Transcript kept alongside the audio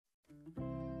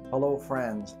Hello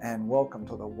friends, and welcome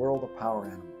to the world of power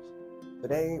animals.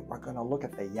 Today we're going to look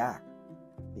at the yak.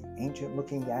 The ancient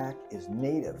looking yak is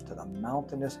native to the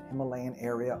mountainous Himalayan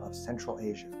area of Central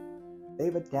Asia.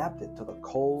 They've adapted to the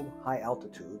cold, high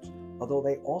altitudes, although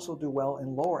they also do well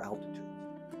in lower altitudes.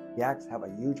 Yaks have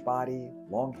a huge body,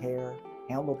 long hair,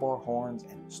 handlebar horns,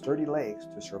 and sturdy legs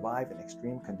to survive in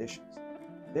extreme conditions.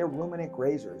 They're ruminant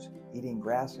grazers, eating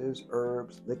grasses,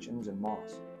 herbs, lichens, and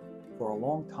moss. For a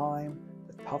long time,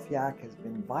 the tough yak has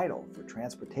been vital for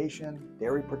transportation,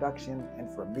 dairy production,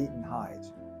 and for meat and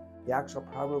hides. Yaks are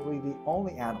probably the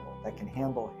only animal that can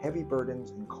handle heavy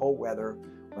burdens in cold weather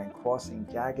when crossing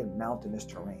jagged mountainous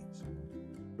terrains.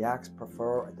 Yaks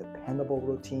prefer a dependable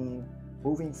routine,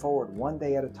 moving forward one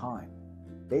day at a time.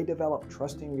 They develop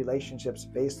trusting relationships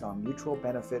based on mutual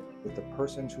benefit with the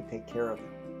persons who take care of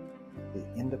them.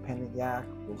 The independent yak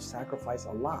will sacrifice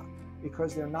a lot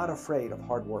because they're not afraid of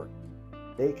hard work.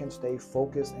 They can stay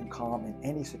focused and calm in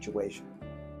any situation.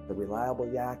 The reliable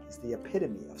yak is the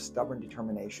epitome of stubborn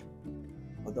determination.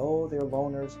 Although they're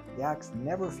loners, yaks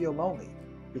never feel lonely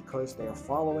because they are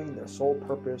following their sole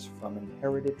purpose from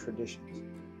inherited traditions.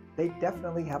 They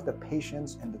definitely have the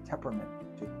patience and the temperament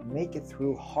to make it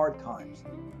through hard times.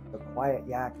 The quiet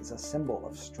yak is a symbol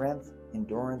of strength,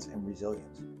 endurance, and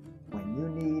resilience. When you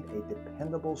need a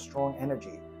dependable, strong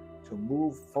energy to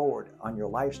move forward on your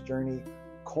life's journey,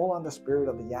 call on the spirit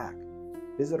of the yak.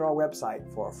 Visit our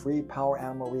website for a free power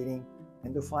animal reading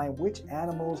and to find which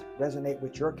animals resonate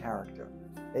with your character.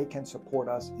 They can support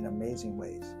us in amazing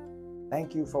ways.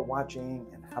 Thank you for watching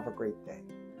and have a great day.